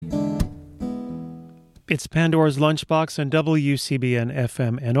It's Pandora's Lunchbox on WCBN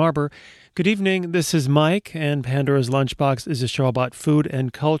FM Ann Arbor. Good evening, this is Mike, and Pandora's Lunchbox is a show about food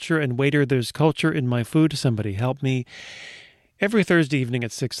and culture, and waiter, there's culture in my food, somebody help me. Every Thursday evening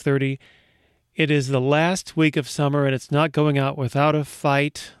at 6:30. It is the last week of summer, and it's not going out without a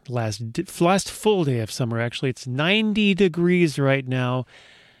fight. Last full day of summer, actually. It's 90 degrees right now.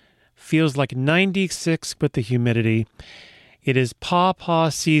 Feels like 96 with the humidity. It is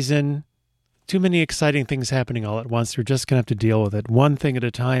pawpaw season. Too many exciting things happening all at once. You're just going to have to deal with it one thing at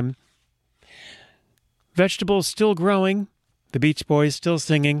a time. Vegetables still growing. The Beach Boys still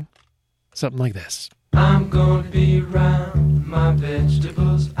singing. Something like this. I'm gonna be around my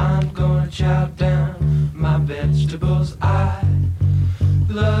vegetables. I'm gonna chow down my vegetables. I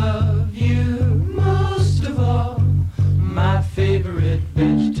love you most of all. My favorite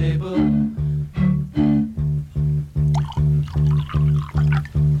vegetable.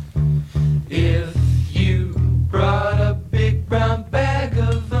 If you brought a big brown bag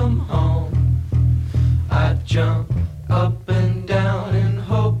of them home, I'd jump up and down and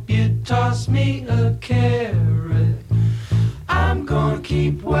hope you'd toss me a carrot. I'm gonna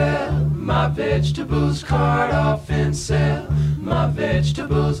keep well my vegetables, cart off and sell my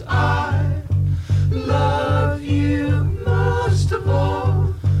vegetables. I love you most of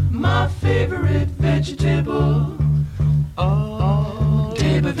all, my favorite vegetable. Oh,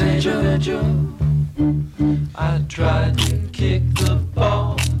 table veggie. I tried to kick the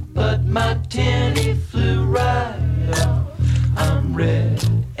ball, but my tenny flew right off. I'm red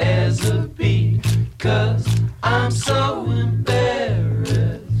as a beet, 'cause I'm so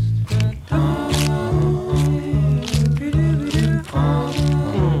embarrassed.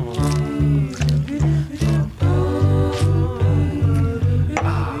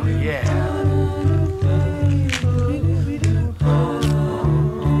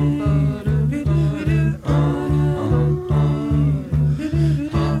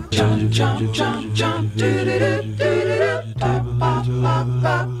 Jump, jump, jump,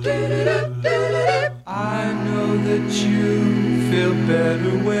 I know that you feel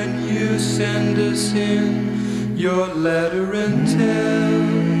better when you send us in your letter and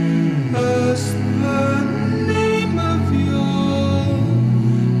tell us the name of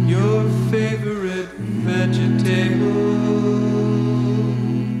your favorite vegetable.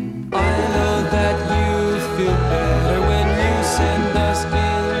 I know that you feel better when you send us in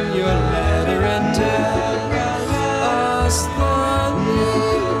your letter and tell us the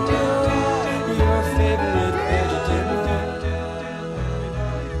name of your favorite vegetable.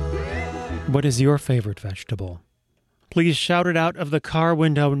 What is your favorite vegetable? Please shout it out of the car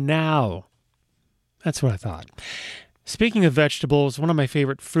window now. That's what I thought. Speaking of vegetables, one of my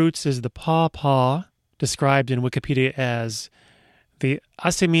favorite fruits is the pawpaw, described in Wikipedia as the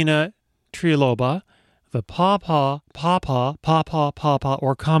Asimina triloba, the pawpaw,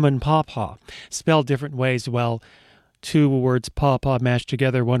 or common pawpaw, spelled different ways. Well, two words pawpaw mashed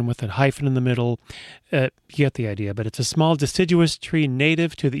together, one with a hyphen in the middle. You get the idea, but it's a small deciduous tree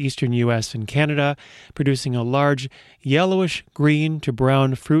native to the eastern U.S. and Canada, producing a large yellowish green to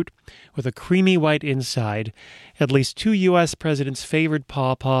brown fruit with a creamy white inside. At least two U.S. presidents favored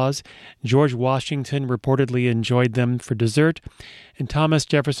pawpaws. George Washington reportedly enjoyed them for dessert, and Thomas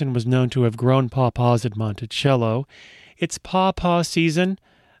Jefferson was known to have grown pawpaws at Monticello. It's pawpaw season.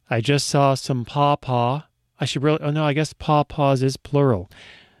 I just saw some pawpaw. I guess pawpaws is plural.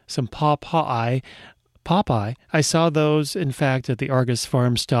 Some Popeye. I saw those, in fact, at the Argus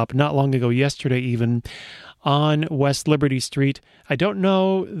Farm Stop not long ago, yesterday even, on West Liberty Street. I don't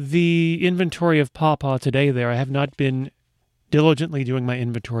know the inventory of pawpaw today there. I have not been diligently doing my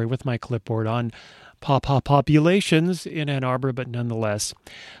inventory with my clipboard on pawpaw populations in Ann Arbor, but nonetheless,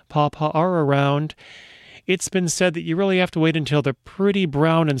 pawpaw are around. It's been said that you really have to wait until they're pretty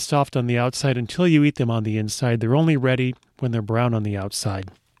brown and soft on the outside until you eat them on the inside. They're only ready when they're brown on the outside.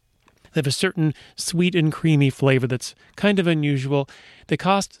 They have a certain sweet and creamy flavor that's kind of unusual. They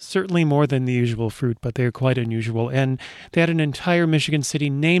cost certainly more than the usual fruit, but they're quite unusual, and they had an entire Michigan city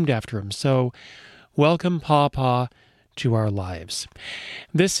named after them. So welcome pawpaw to our lives.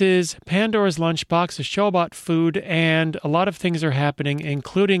 This is Pandora's Lunchbox, a show about food, and a lot of things are happening,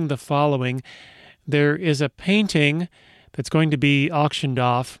 including the following. There is a painting that's going to be auctioned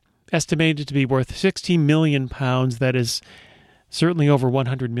off, estimated to be worth 60 million pounds. That is certainly over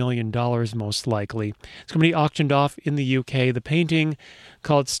 $100 million, most likely. It's going to be auctioned off in the UK. The painting,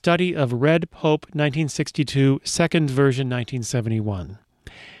 called Study of Red Pope, 1962, second version, 1971.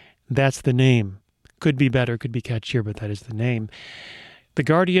 That's the name. Could be better, could be catchier, but that is the name. The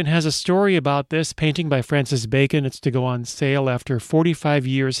Guardian has a story about this painting by Francis Bacon. It's to go on sale after 45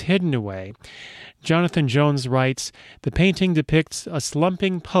 years hidden away. Jonathan Jones writes, the painting depicts a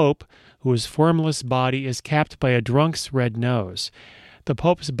slumping pope whose formless body is capped by a drunk's red nose. The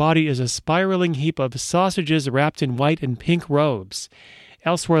pope's body is a spiraling heap of sausages wrapped in white and pink robes.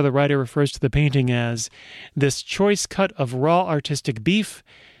 Elsewhere, the writer refers to the painting as this choice cut of raw artistic beef,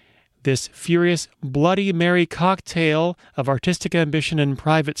 this furious Bloody Mary cocktail of artistic ambition and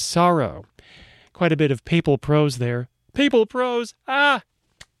private sorrow. Quite a bit of papal prose there. Papal prose! Ah!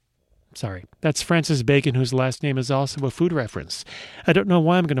 Sorry. That's Francis Bacon, whose last name is also a food reference. I don't know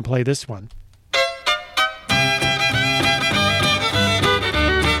why I'm going to play this one.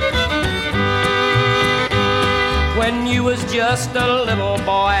 When you was just a little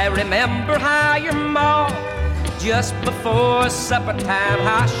boy, remember how your ma, just before supper time,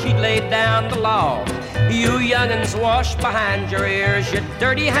 how she laid down the law. You young'uns wash behind your ears, your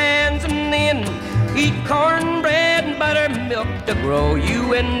dirty hands, and then eat cornbread and buttermilk to grow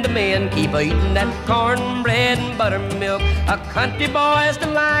you into men. Keep eating that cornbread and buttermilk, a country boy's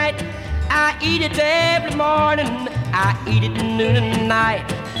delight. I eat it every morning, I eat it noon and night.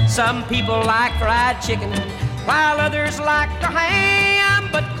 Some people like fried chicken, while others like their ham,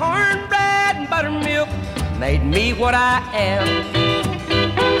 but cornbread and buttermilk made me what I am.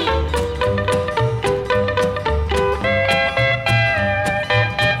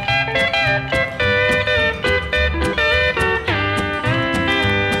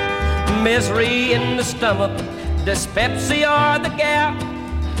 Misery in the stomach, dyspepsia or the gout,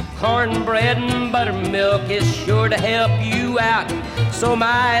 cornbread and buttermilk is sure to help you out. So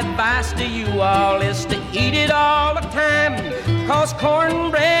my advice to you all is to eat it all the time, 'cause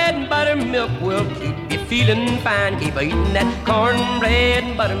cornbread and buttermilk will keep you feeling fine. Keep eating that cornbread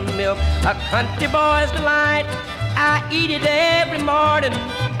and buttermilk, a country boy's delight. I eat it every morning,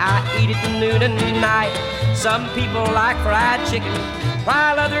 I eat it noon and night. Some people like fried chicken,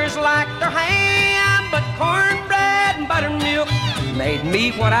 while others like their ham, but cornbread and buttermilk made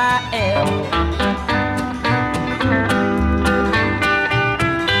me what I am.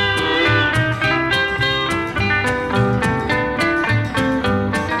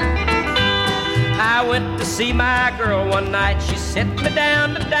 I went to see my girl one night, she set me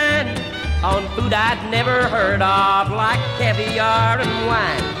down to dine on food I'd never heard of, like caviar and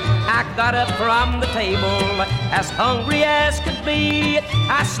wine. I got up from the table as hungry as could be.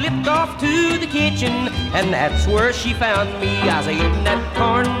 I slipped off to the kitchen, and that's where she found me. I was eating that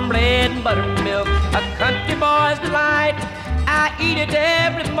cornbread and buttermilk, a country boy's delight. I eat it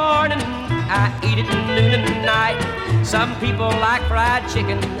every morning, I eat it noon and night. Some people like fried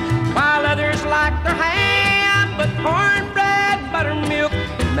chicken, while others like their ham, but cornbread and buttermilk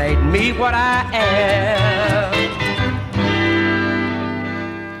made me what I am.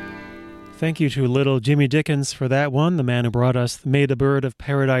 Thank you to little Jimmy Dickens for that one, the man who brought us May the Bird of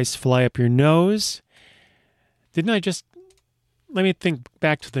Paradise Fly Up Your Nose. Didn't I just... Let me think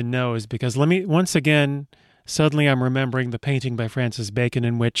back to the nose, because once again, suddenly I'm remembering the painting by Francis Bacon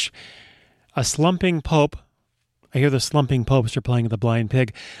in which a slumping pope, I hear the slumping popes are playing the blind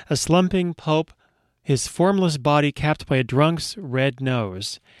pig, a slumping pope, his formless body capped by a drunk's red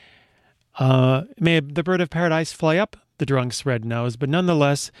nose. May the bird of paradise fly up the drunk's red nose, but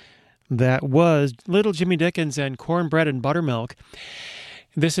nonetheless... That was Little Jimmy Dickens and Cornbread and Buttermilk.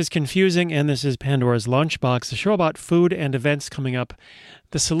 This is Confusing, and this is Pandora's Lunchbox, a show about food and events coming up.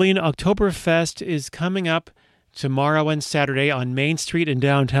 The Saline Oktoberfest is coming up tomorrow and Saturday on Main Street in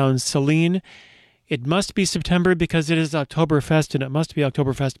downtown Saline. It must be September because it is Oktoberfest, and it must be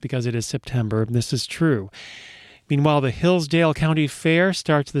Oktoberfest because it is September. This is true. Meanwhile, the Hillsdale County Fair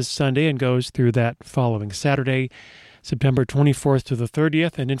starts this Sunday and goes through that following Saturday, September 24th to the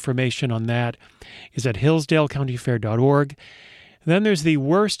 30th, and information on that is at hillsdalecountyfair.org. Then there's the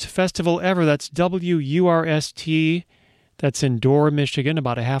Worst Festival Ever. That's WURST. That's in Dorr, Michigan,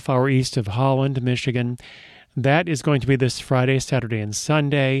 about a half hour east of Holland, Michigan. That is going to be this Friday, Saturday, and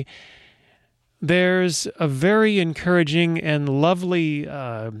Sunday. There's a very encouraging and lovely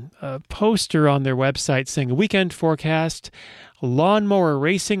poster on their website saying, a weekend forecast, lawnmower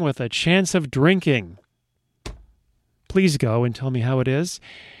racing with a chance of drinking. Please go and tell me how it is.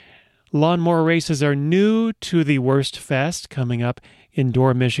 Lawnmower races are new to the Worst Fest coming up in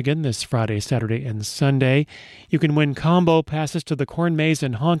Dorr, Michigan this Friday, Saturday, and Sunday. You can win combo passes to the Corn Maze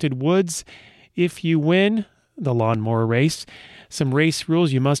and Haunted Woods if you win the lawnmower race. Some race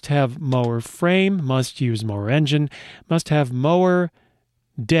rules: you must have mower frame, must use mower engine, must have mower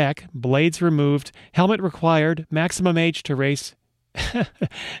deck, blades removed, helmet required, maximum age to race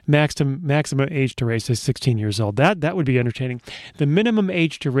maximum age to race is 16 years old. That would be entertaining. The minimum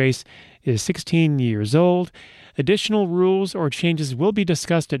age to race is 16 years old. Additional rules or changes will be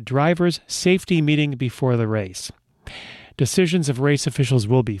discussed at drivers' safety meeting before the race. Decisions of race officials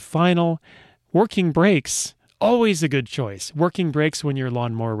will be final. Working brakes, always a good choice. Working brakes when you're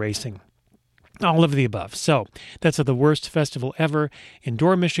lawnmower racing. All of the above. So that's at the worst festival ever in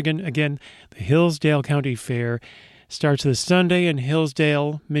Dorr, Michigan. Again, the Hillsdale County Fair starts this Sunday in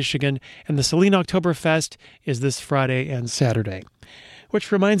Hillsdale, Michigan, and the Saline Oktoberfest is this Friday and Saturday.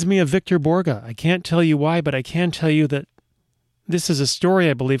 Which reminds me of Victor Borge. I can't tell you why, but I can tell you that this is a story,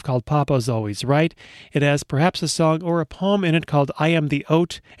 I believe, called Papa's Always Right. It has perhaps a song or a poem in it called I Am the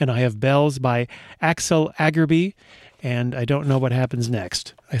Oat and I Have Bells by Axel Agerby. And I don't know what happens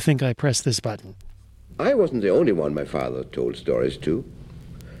next. I think I press this button. I wasn't the only one my father told stories to.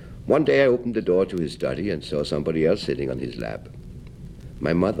 One day I opened the door to his study and saw somebody else sitting on his lap.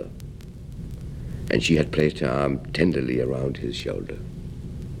 My mother. And she had placed her arm tenderly around his shoulder.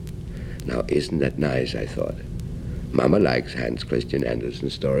 Now, isn't that nice, I thought. Mama likes Hans Christian Andersen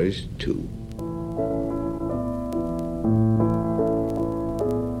stories, too.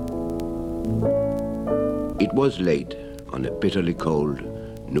 It was late on a bitterly cold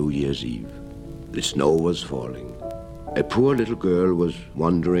New Year's Eve. The snow was falling. A poor little girl was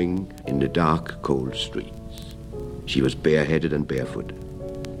wandering in the dark, cold streets. She was bareheaded and barefoot.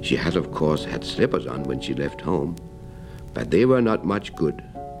 She had, of course, had slippers on when she left home, but they were not much good,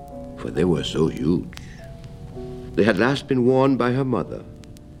 for they were so huge. They had last been worn by her mother,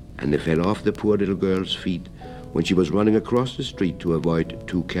 and they fell off the poor little girl's feet when she was running across the street to avoid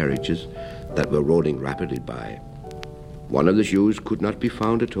two carriages that were rolling rapidly by. One of the shoes could not be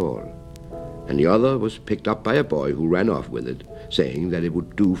found at all, and the other was picked up by a boy who ran off with it, saying that it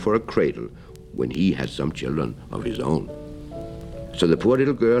would do for a cradle when he had some children of his own. So the poor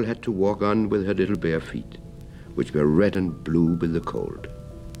little girl had to walk on with her little bare feet, which were red and blue with the cold.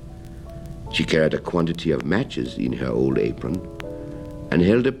 She carried a quantity of matches in her old apron and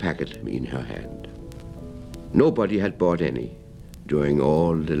held a packet in her hand. Nobody had bought any during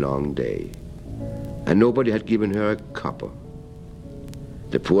all the long day, and nobody had given her a copper.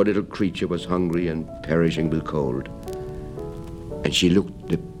 The poor little creature was hungry and perishing with cold, and she looked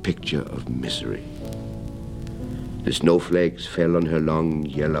the picture of misery. The snowflakes fell on her long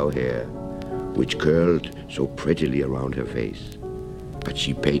yellow hair, which curled so prettily around her face, but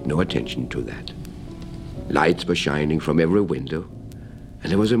she paid no attention to that. Lights were shining from every window,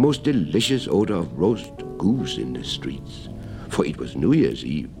 and there was a most delicious odor of roast goose in the streets, for it was New Year's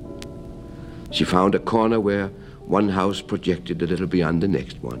Eve. She found a corner where one house projected a little beyond the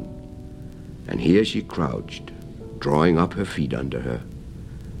next one, and here she crouched, drawing up her feet under her,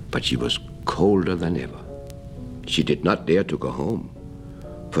 but she was colder than ever. She did not dare to go home,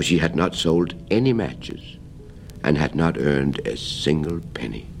 for she had not sold any matches and had not earned a single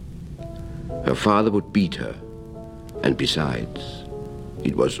penny. Her father would beat her, and besides,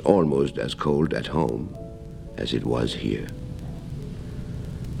 it was almost as cold at home as it was here.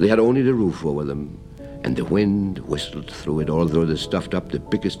 They had only the roof over them, and the wind whistled through it, although they stuffed up the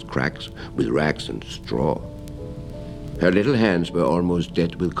biggest cracks with rags and straw. Her little hands were almost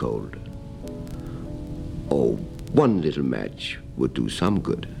dead with cold. Oh, one little match would do some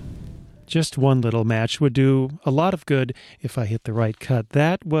good. Just one little match would do a lot of good if I hit the right cut.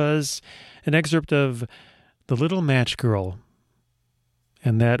 That was an excerpt of The Little Match Girl,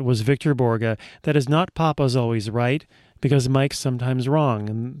 and that was Victor Borge. That is not Papa's Always Right, because Mike's sometimes wrong,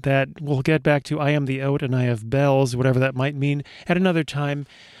 and that we'll get back to I Am the Oat and I Have Bells, whatever that might mean, at another time.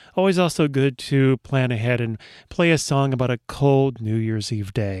 Always also good to plan ahead and play a song about a cold New Year's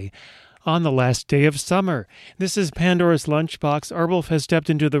Eve day on the last day of summer. This is Pandora's Lunchbox. Arwulf has stepped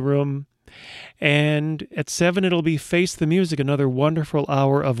into the room, and at 7 it'll be Face the Music, another wonderful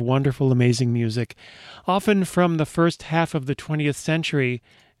hour of wonderful, amazing music, often from the first half of the 20th century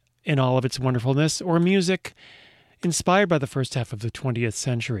in all of its wonderfulness, or music inspired by the first half of the 20th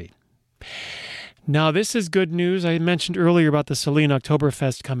century. Now, this is good news. I mentioned earlier about the Saline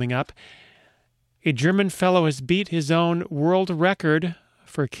Oktoberfest coming up. A German fellow has beat his own world record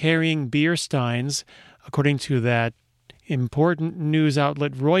for carrying beer steins, according to that important news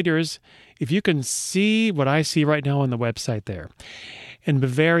outlet Reuters, if you can see what I see right now on the website there. In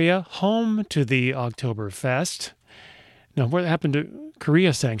Bavaria, home to the Oktoberfest. Now, what happened to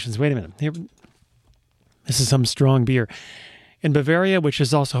Korea sanctions? Wait a minute. Here, this is some strong beer. In Bavaria, which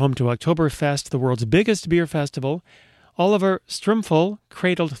is also home to Oktoberfest, the world's biggest beer festival, Oliver Strumfel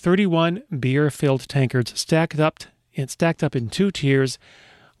cradled 31 beer-filled tankards stacked up in 2 tiers,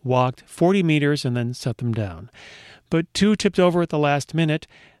 walked 40 meters, and then set them down. but 2 tipped over at the last minute,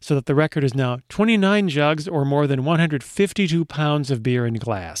 so that the record is now 29 jugs or more than 152 pounds of beer in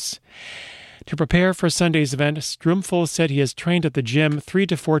glass. To prepare for Sunday's event, Strumfel said he has trained at the gym 3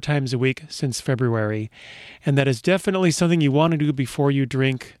 to 4 times a week since February, and that is definitely something you want to do before you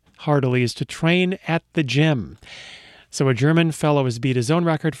drink heartily, is to train at the gym. So a German fellow has beat his own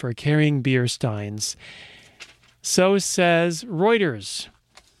record for carrying beer steins. So says Reuters.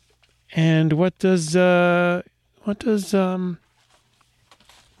 And what do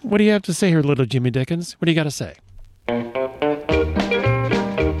you have to say here, little Jimmy Dickens? What do you got to say?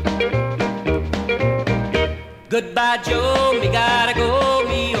 Goodbye, Joe, me gotta go,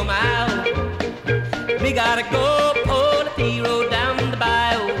 me oh my oh. Me gotta go, pull the hero down the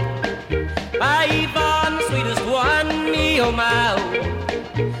bayou. By Yvonne, the sweetest one, me oh my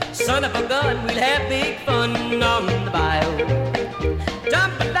oh. Son of a gun, we'll have big fun on the bayou.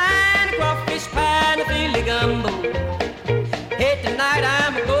 Jump a line, a crawfish pie, and a Philly gumbo. Hey, tonight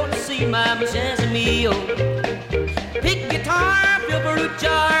I'm gonna see my Miss Mio. Pick guitar, fill baroot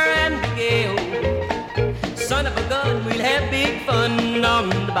jar, and big ale. Son of a gun, we'll have big fun on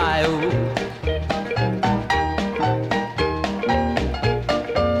the bayou.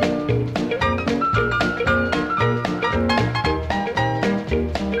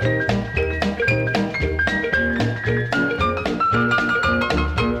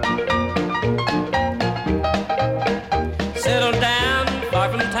 Settle down, far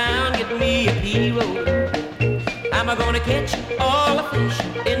from town, get me a P-roll. I'm gonna catch all the fish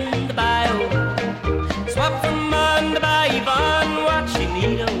in the bayou. Swap from under by Yvonne, what she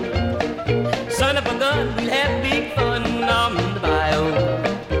need, oh. Son of a gun, we'll have big fun on the bayou.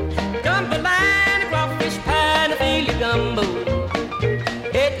 Gumbo line, a crawfish pie, and a Philly gumbo.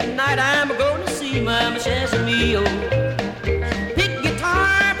 Hey, tonight I'm gonna see my Miss Mio. Pick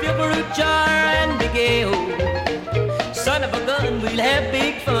guitar, fill baroot jar, and big ale. Son of a gun, we'll have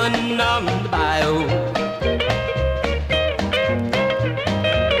big fun on the bayou.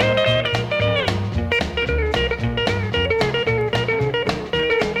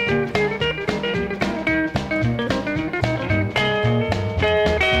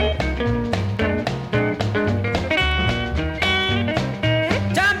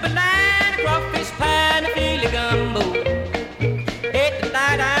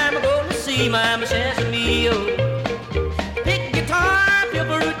 My Miss Mio. Pick guitar, fill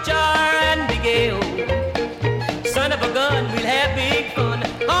baroot jar, and big ale. Son of a gun, we'll have big fun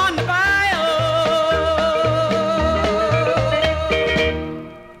on the bayou.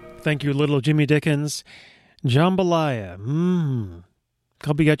 Thank you, little Jimmy Dickens. Jambalaya.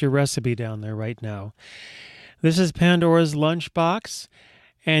 Hope you got your recipe down there right now. This is Pandora's Lunchbox.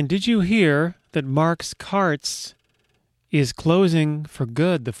 And did you hear that Mark's Carts is closing for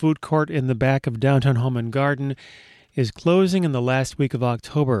good? The food court in the back of downtown Home and Garden is closing in the last week of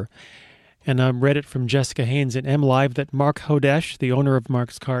October. And I read it from Jessica Haynes at MLive that Mark Hodesh, the owner of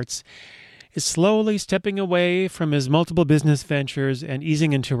Mark's Carts, is slowly stepping away from his multiple business ventures and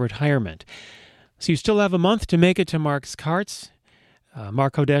easing into retirement. So you still have a month to make it to Mark's Carts.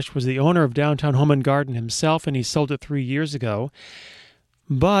 Mark Hodesh was the owner of Downtown Home and Garden himself, and he sold it 3 years ago.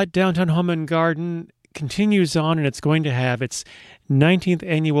 But Downtown Home and Garden continues on, and it's going to have its 19th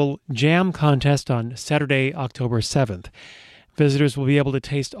annual Jam Contest on Saturday, October 7th. Visitors will be able to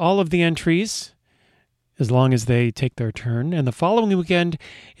taste all of the entries as long as they take their turn. And the following weekend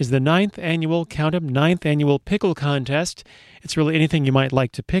is the 9th annual Pickle Contest. It's really anything you might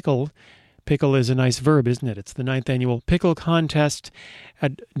like to pickle. Pickle is a nice verb, isn't it? It's the 9th annual Pickle Contest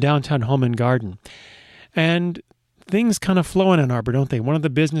at Downtown Home and Garden. And things kind of flow in Ann Arbor, don't they? One of the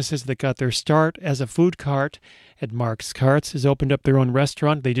businesses that got their start as a food cart at Mark's Carts has opened up their own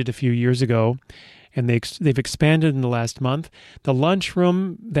restaurant. They did a few years ago, and they've expanded in the last month. The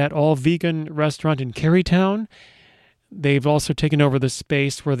Lunchroom, that all-vegan restaurant in Carytown, they've also taken over the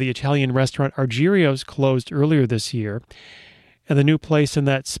space where the Italian restaurant Argirio's closed earlier this year. And the new place in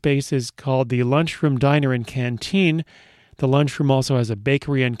that space is called the Lunchroom Diner and Canteen. The Lunchroom also has a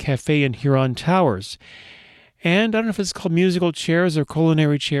bakery and cafe in Huron Towers. And I don't know if it's called musical chairs or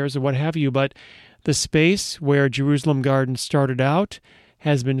culinary chairs or what have you, but the space where Jerusalem Garden started out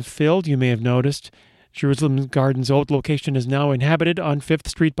has been filled. You may have noticed Jerusalem Garden's old location is now inhabited on 5th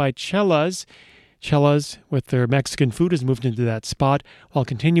Street by Chella's. Chella's, with their Mexican food, has moved into that spot while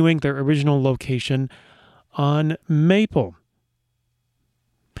continuing their original location on Maple.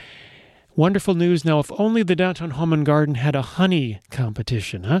 Wonderful news. Now, if only the Downtown Home and Garden had a honey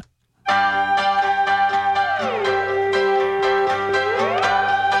competition, huh?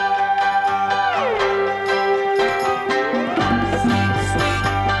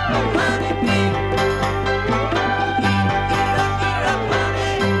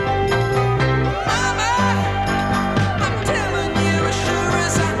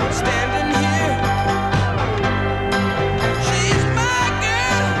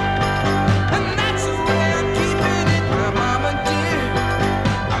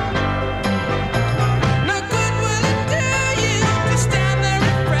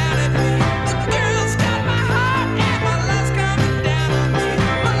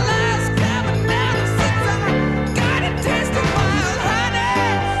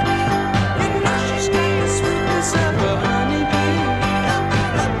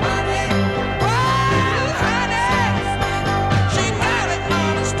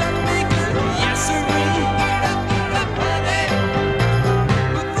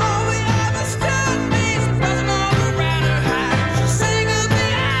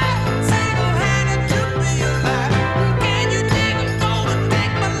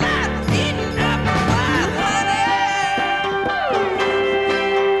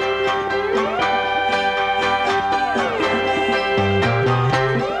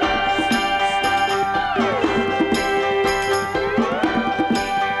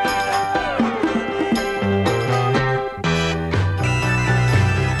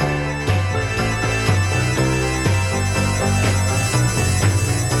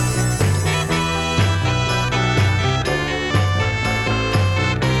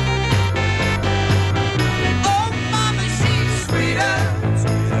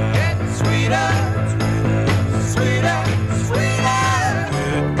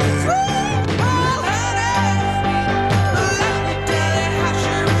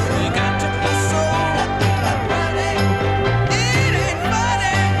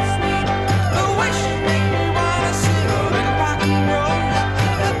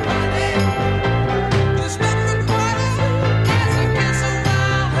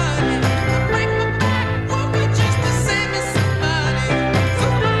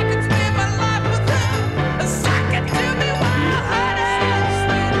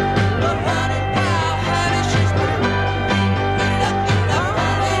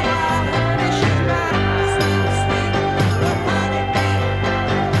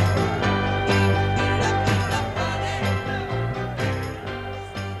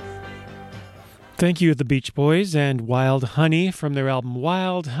 Thank you, the Beach Boys and Wild Honey from their album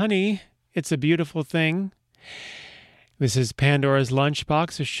Wild Honey. It's a Beautiful Thing. This is Pandora's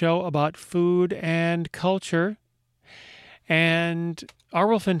Lunchbox, a show about food and culture. And Our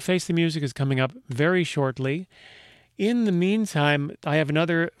Wolf and Face the Music is coming up very shortly. In the meantime, I have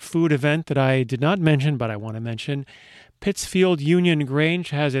another food event that I did not mention, but I want to mention. Pittsfield Union Grange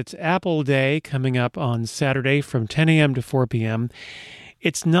has its Apple Day coming up on Saturday from 10 a.m. to 4 p.m.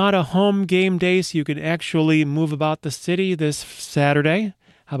 It's not a home game day, so you can actually move about the city this Saturday.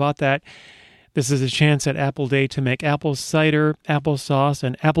 How about that? This is a chance at Apple Day to make apple cider, applesauce,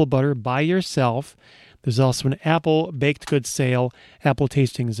 and apple butter by yourself. There's also an apple baked goods sale, apple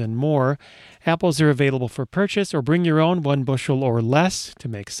tastings, and more. Apples are available for purchase, or bring your own 1 bushel or less to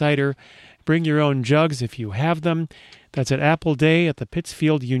make cider. Bring your own jugs if you have them. That's at Apple Day at the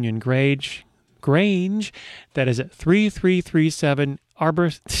Pittsfield Union Grange. That is at 3337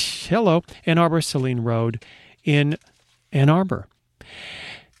 Ann Arbor Saline Road in Ann Arbor.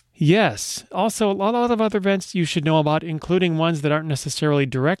 Yes, also a lot of other events you should know about, including ones that aren't necessarily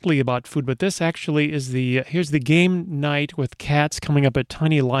directly about food, but this actually is here's the game night with cats coming up at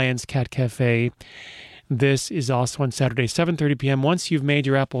Tiny Lions Cat Cafe. This is also on Saturday, 7:30 p.m. Once you've made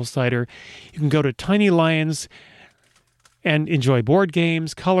your apple cider, you can go to Tiny Lions and enjoy board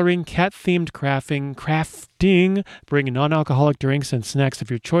games, coloring, cat-themed crafting, bring non-alcoholic drinks and snacks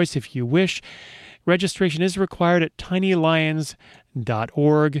of your choice if you wish. Registration is required at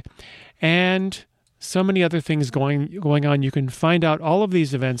tinylions.org, and so many other things going on. You can find out all of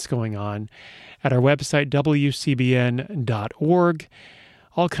these events going on at our website, wcbn.org.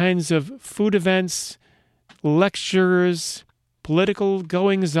 All kinds of food events, lectures, political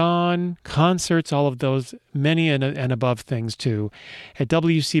goings-on, concerts, all of those, many and above things too, at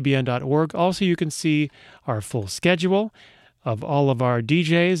wcbn.org. Also, you can see our full schedule of all of our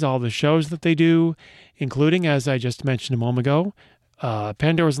DJs, all the shows that they do, including, as I just mentioned a moment ago,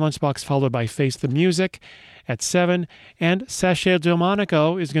 Pandora's Lunchbox, followed by Face the Music at 7, and Sachet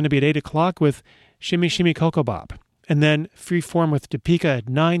Delmonico is going to be at 8 o'clock with Shimmy Shimmy Cocoa Bop, and then Freeform with Topeka at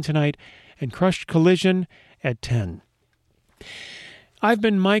 9 tonight, and Crushed Collision at 10. I've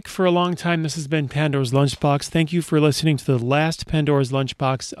been Mike for a long time. This has been Pandora's Lunchbox. Thank you for listening to the last Pandora's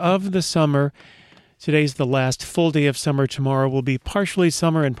Lunchbox of the summer. Today's the last full day of summer. Tomorrow will be partially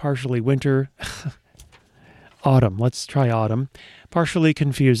summer and partially winter. Autumn. Let's try autumn. Partially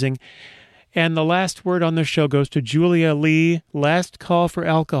confusing. And the last word on the show goes to Julia Lee. Last Call for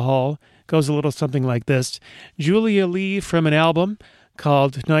Alcohol goes a little something like this. Julia Lee from an album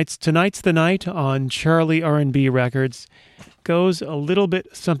called Tonight's the Night on Charlie R&B Records. Goes a little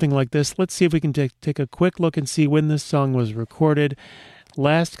bit something like this. Let's see if we can take a quick look and see when this song was recorded.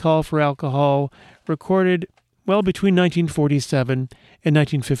 Last Call for Alcohol, recorded, well, between 1947 and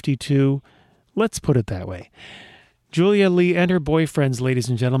 1952. Let's put it that way. Julia Lee and her boyfriends, ladies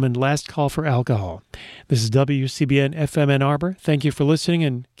and gentlemen, Last Call for Alcohol. This is WCBN FM Ann Arbor. Thank you for listening,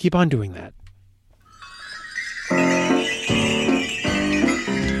 and keep on doing that.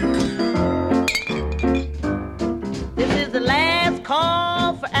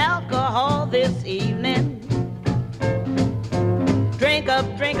 Call for alcohol this evening. Drink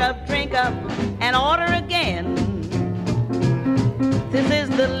up, drink up, drink up, and order again. This is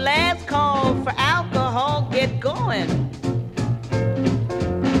the last call for alcohol. Get going.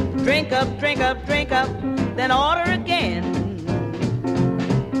 Drink up, drink up, drink up, then order again.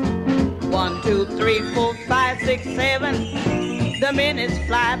 1, 2, 3, 4, 5, 6, 7. The minutes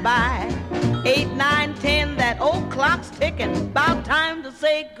fly by. 8, 9, 10, that old clock's ticking. About time to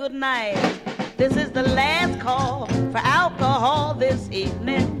say goodnight. This is the last call for alcohol this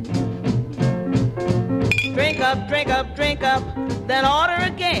evening. Drink up, drink up, drink up, then order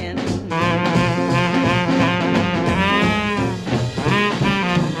again.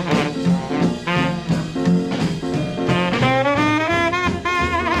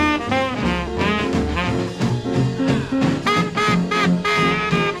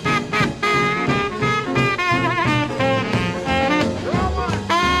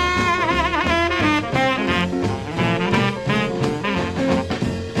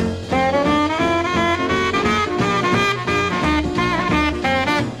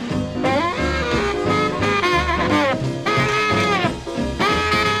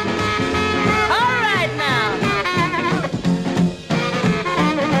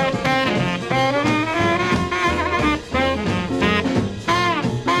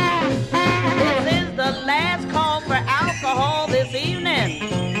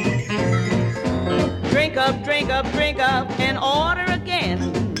 Drink up, drink up, and order again.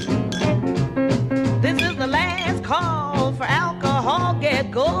 This is the last call for alcohol.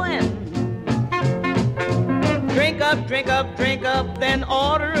 Get going. drink up, then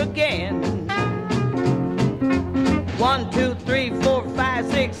order again. 1, 2, 3, 4, 5,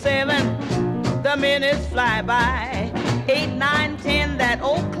 6, 7. The minutes fly by. 8, 9, 10. That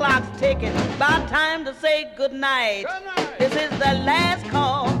old clock's ticking. About time to say goodnight. This is the last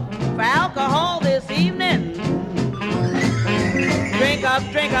call for alcohol this evening. Drink up,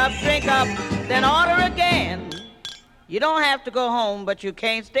 then order again. You don't have to go home, but you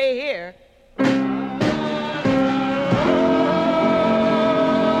can't stay here.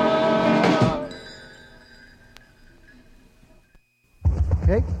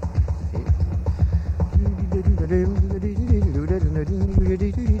 Okay.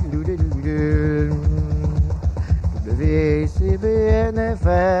 WCBN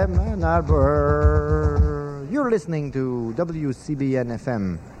FM Ann Arbor. You're listening to WCBN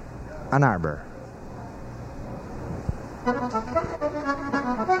FM Ann Arbor.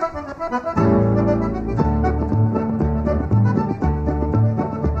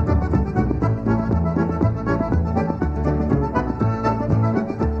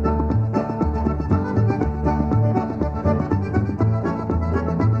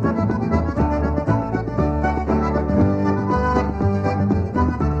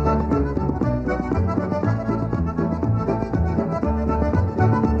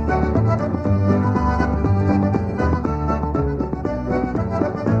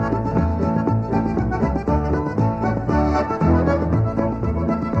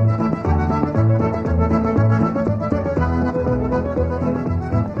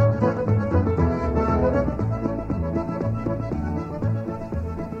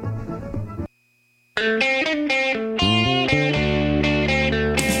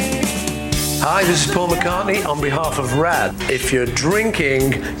 Hi, this is Paul McCartney on behalf of RAD. If you're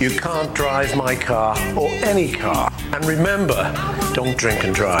drinking, you can't drive my car or any car. And remember, don't drink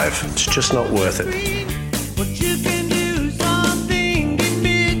and drive. It's just not worth it. But you can do something in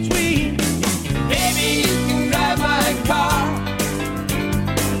between. Baby, you can drive my car.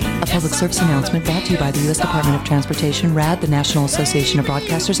 A public service announcement brought to you by the U.S. Department of Transportation, RAD, the National Association of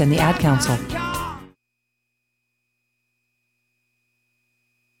Broadcasters, and the Ad Council.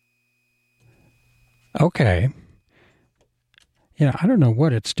 Okay. I don't know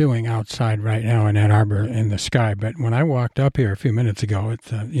what it's doing outside right now in Ann Arbor in the sky, but when I walked up here a few minutes ago, it's,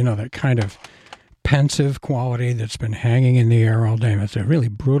 that kind of pensive quality that's been hanging in the air all day. It's a really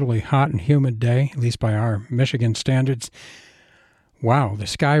brutally hot and humid day, at least by our Michigan standards. Wow, the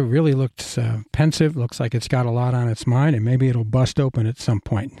sky really looks pensive, looks like it's got a lot on its mind, and maybe it'll bust open at some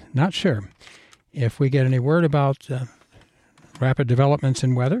point. Not sure. If we get any word about rapid developments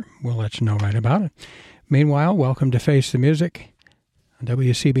in weather, we'll let you know right about it. Meanwhile, welcome to Face the Music on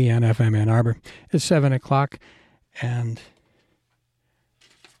WCBN FM Ann Arbor. It's 7 o'clock, and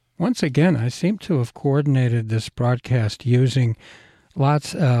once again, I seem to have coordinated this broadcast using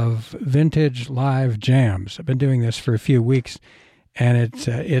lots of vintage live jams. I've been doing this for a few weeks, and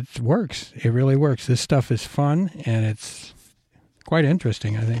it works. It really works. This stuff is fun, and it's quite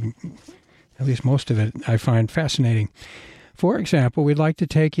interesting. I think at least most of it I find fascinating. For example, we'd like to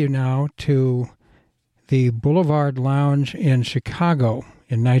take you now to the Boulevard Lounge in Chicago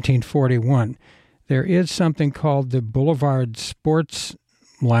in 1941. There is something called the Boulevard Sports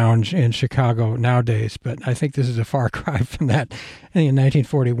Lounge in Chicago nowadays, but I think this is a far cry from that. In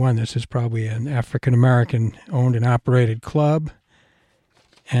 1941, this is probably an African-American owned and operated club,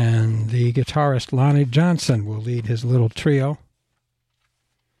 and the guitarist Lonnie Johnson will lead his little trio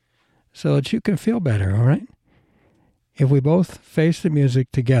so that you can feel better, all right? If we both face the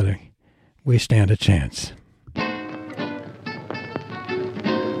music together, we stand a chance.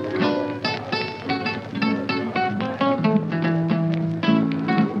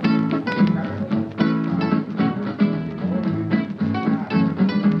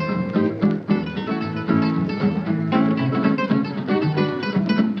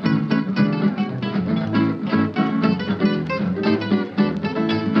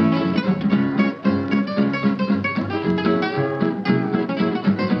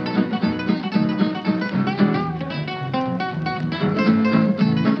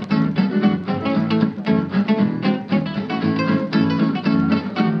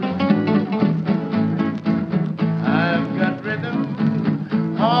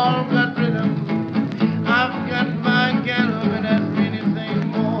 All